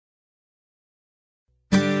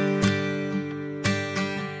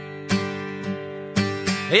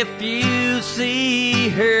If you see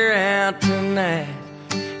her out tonight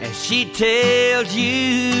and she tells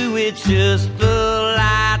you it's just the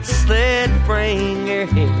lights that bring her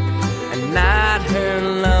here and not her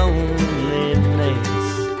loneliness,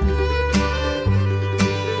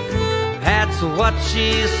 that's what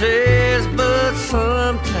she says, but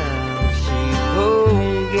sometimes she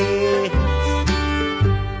forgets.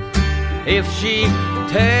 If she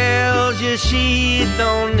tells you she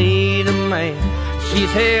don't need a man,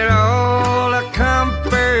 she's had all the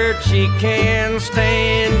comfort she can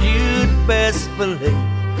stand. You'd best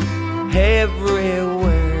believe every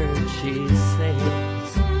word she says.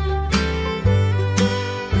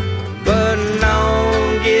 But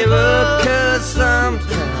don't give up, 'cause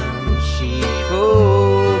sometimes she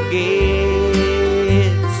forgets.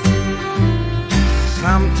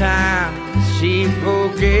 Sometimes she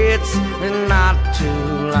forgets, and not too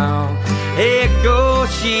long ago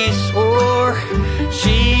she swore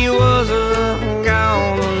she wasn't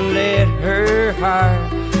gonna let her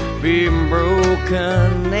heart be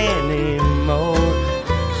broken anymore.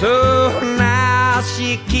 So now she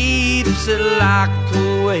keeps it locked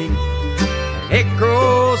away. It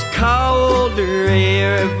grows colder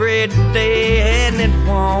every day, and it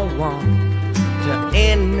won't want to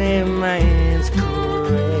any man's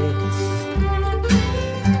caress.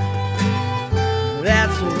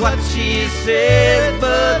 That's what she says,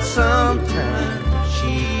 but sometimes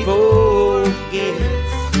she forgets.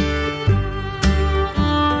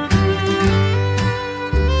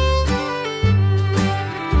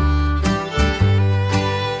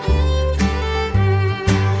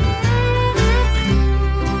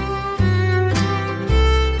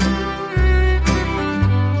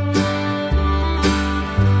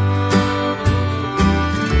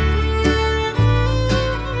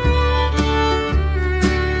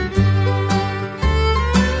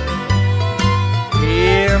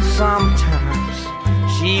 Sometimes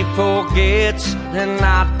she forgets, and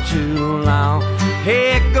not too long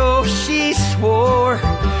ago she swore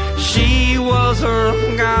she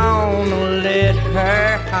wasn't gonna let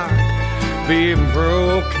her heart be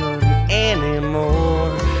broken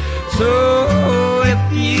anymore. So if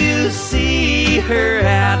you see her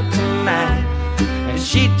out tonight and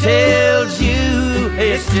she tells you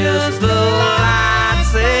it's just the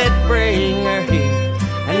lights that bring her here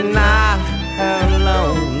and not her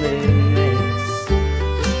loneliness,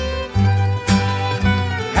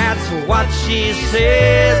 that's what she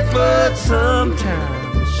says, but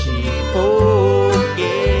sometimes she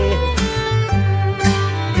forgets.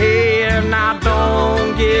 Hey, now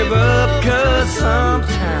don't give up, 'cause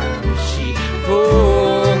sometimes